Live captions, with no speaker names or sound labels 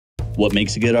What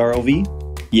makes a good ROV?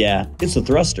 Yeah, it's the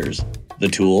thrusters, the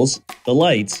tools, the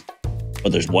lights,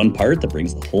 but there's one part that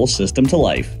brings the whole system to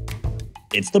life.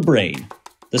 It's the brain.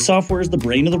 The software is the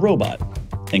brain of the robot,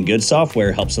 and good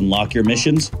software helps unlock your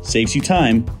missions, saves you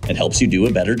time, and helps you do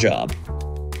a better job.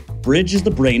 Bridge is the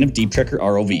brain of Deep Trekker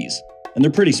ROVs, and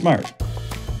they're pretty smart.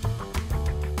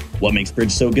 What makes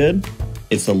Bridge so good?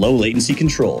 It's the low latency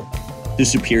control. The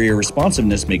superior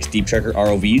responsiveness makes Deep Trekker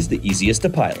ROVs the easiest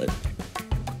to pilot.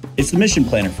 It's the mission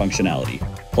planner functionality.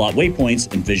 Plot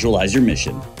waypoints and visualize your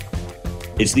mission.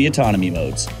 It's the autonomy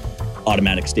modes.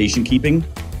 Automatic station keeping,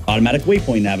 automatic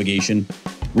waypoint navigation,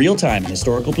 real-time and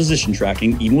historical position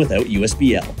tracking even without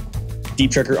USBL.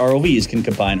 Deep Trekker ROVs can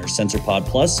combine our Sensor Pod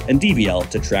Plus and DVL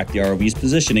to track the ROV's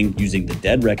positioning using the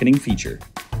Dead Reckoning feature.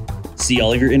 See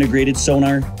all of your integrated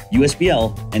sonar,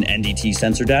 USBL, and NDT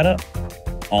sensor data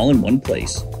all in one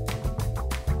place.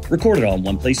 Record it all in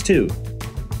one place too.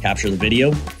 Capture the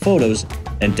video, photos,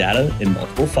 and data in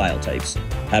multiple file types.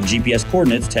 Have GPS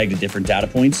coordinates tagged to different data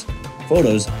points,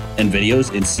 photos, and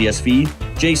videos in CSV,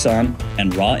 JSON,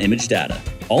 and raw image data,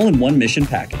 all in one mission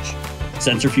package.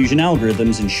 Sensor fusion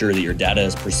algorithms ensure that your data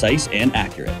is precise and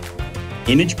accurate.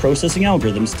 Image processing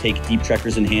algorithms take Deep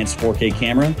Trekker's enhanced 4K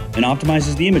camera and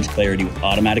optimizes the image clarity with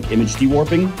automatic image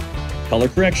dewarping, color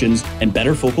corrections, and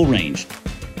better focal range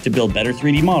to build better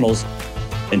 3D models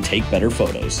and take better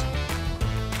photos.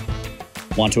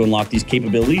 Want to unlock these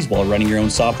capabilities while running your own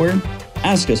software?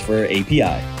 Ask us for our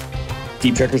API.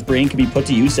 Deep Trekker's brain can be put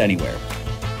to use anywhere.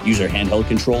 Use our handheld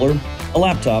controller, a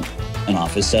laptop, an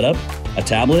office setup, a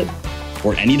tablet,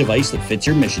 or any device that fits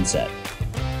your mission set.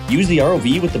 Use the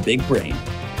ROV with the big brain,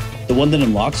 the one that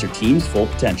unlocks your team's full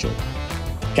potential.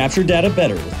 Capture data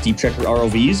better with Deep Trekker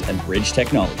ROVs and Bridge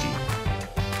technology.